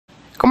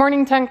Good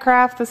morning, Tent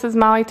Craft. This is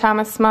Molly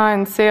Thomasma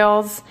in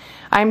sales.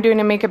 I'm doing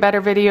a Make It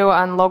Better video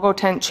on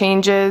LogoTent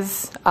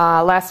changes.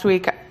 Last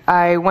week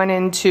I went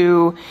in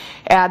to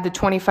add the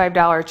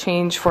 $25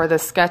 change for the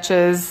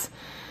sketches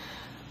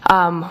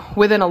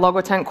within a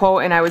LogoTent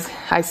quote, and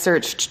I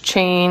searched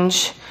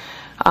change,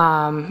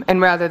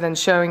 and rather than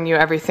showing you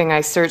everything,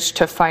 I searched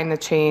to find the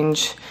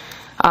change.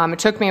 It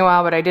took me a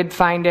while, but I did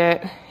find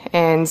it,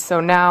 and so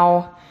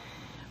now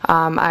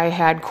I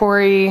had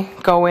Corey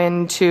go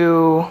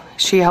into,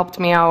 she helped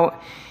me out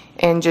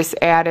and just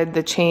added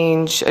the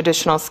change,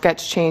 additional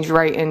sketch change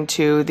right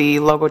into the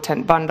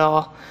LogoTent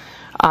bundle.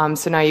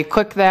 So now you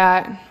click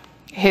that,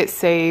 hit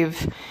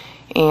save,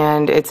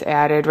 and it's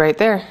added right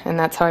there, and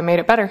that's how I made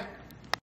it better.